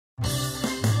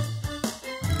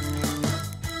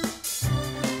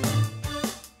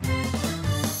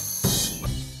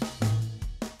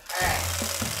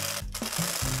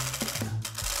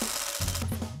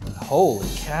Holy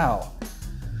cow.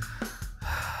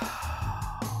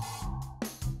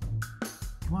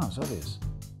 Come on, it's obvious.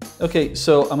 Okay,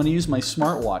 so I'm gonna use my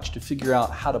smartwatch to figure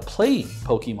out how to play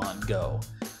Pokemon Go.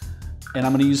 And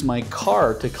I'm gonna use my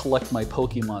car to collect my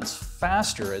Pokemons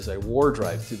faster as I war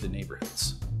drive through the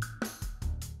neighborhoods.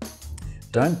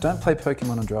 Don't play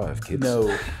Pokemon on Drive, kids.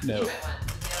 No.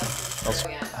 Oh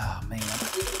man.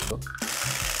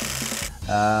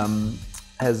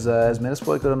 Has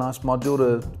Metasploit got a nice module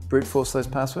to brute force those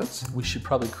passwords? We should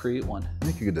probably create one. I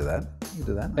think you could do that. You could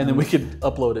do that. And then we could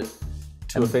upload it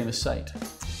to a famous site.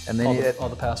 And then all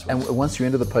the passwords. And once you're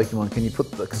into the Pokemon, can you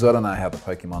put because I don't know how the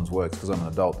Pokemon's works because I'm an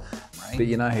adult. Right. But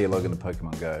you know how you log into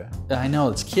Pokemon Go. I know,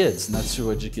 it's kids, and that's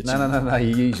what gets you. No.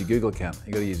 You use your Google account.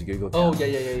 You got to use your Google account. Oh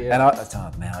yeah. And I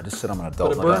just said I'm an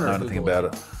adult. And I don't know anything about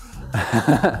it.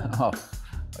 Oh,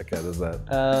 okay. There's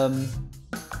that.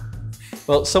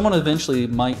 Well, someone eventually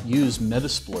might use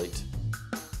Metasploit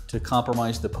to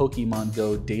compromise the Pokemon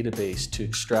Go database to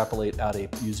extrapolate out a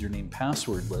username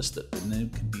password list that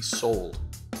then could be sold.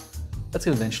 That's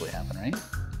going to eventually happen, right?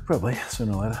 Probably,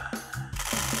 sooner or later.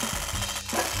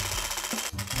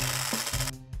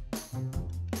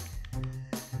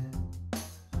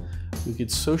 We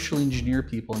could socially engineer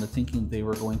people into thinking they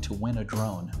were going to win a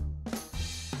drone.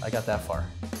 I got that far.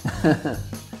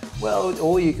 Well,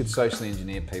 or you could socially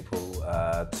engineer people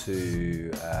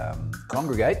to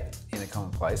congregate in a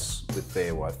common place with their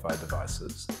Wi-Fi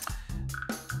devices,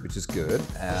 which is good.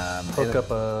 Hook up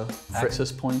a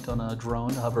access point on a drone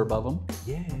to hover above them.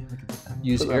 Yeah, we could do that.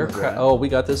 Use air crack. Oh, we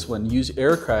got this one. Use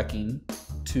air cracking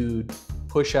to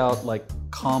push out like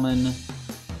common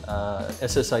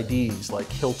SSIDs like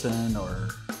Hilton or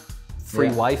free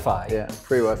Wi-Fi. Yeah,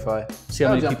 free Wi-Fi. See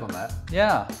how many jump people on that.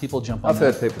 Yeah, people jump on I've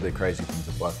that. heard people do crazy things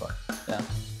with Wi-Fi. Yeah.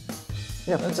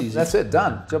 Yeah, That's easy. That's it.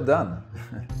 Done. Job done.